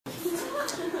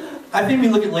I think we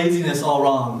look at laziness all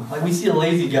wrong. Like, we see a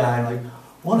lazy guy, like,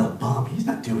 what a bum, he's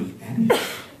not doing anything.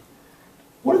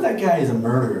 What if that guy is a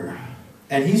murderer,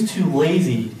 and he's too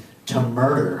lazy to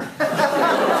murder?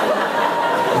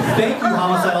 Thank you,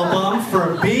 homicidal bum,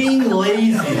 for being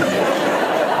lazy.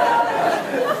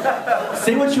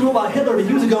 Say what you will about Hitler, but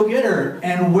he was a go-getter,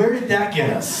 and where did that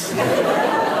get us?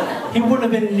 He wouldn't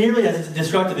have been nearly as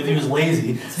destructive if he was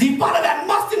lazy. Die Vaterland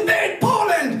must invade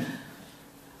Poland!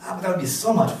 Ah, but that would be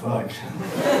so much fun.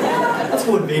 Let's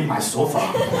go invade my sofa.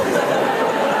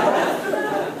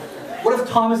 What if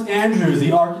Thomas Andrews,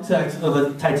 the architect of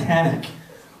the Titanic,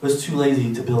 was too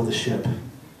lazy to build the ship?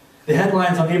 The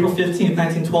headlines on April 15th,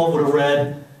 1912 would have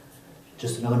read,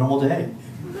 "Just another normal day.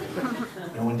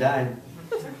 No one died.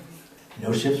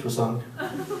 No ships were sunk.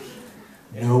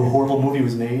 No horrible movie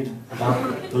was made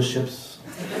about those ships."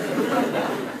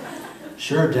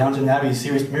 Sure, Downton Abbey's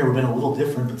series premiere would have been a little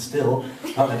different, but still,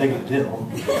 not that big of a deal.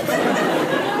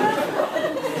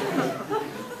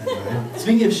 Anyway.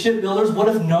 Speaking of shipbuilders, what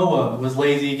if Noah was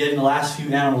lazy getting the last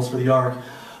few animals for the ark?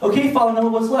 Okay, Father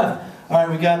Noah, what's left? All right,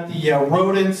 we got the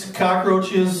rodents,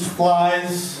 cockroaches,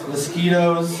 flies,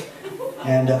 mosquitoes,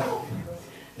 and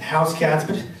house cats.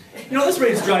 But, you know, this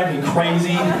rate's driving me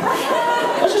crazy.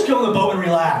 Let's just go on the boat and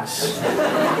relax.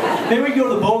 Maybe we can go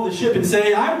to the boat of the ship and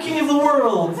say, "I'm king of the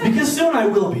world," because soon I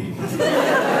will be. You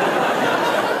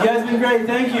guys have been great,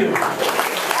 thank you.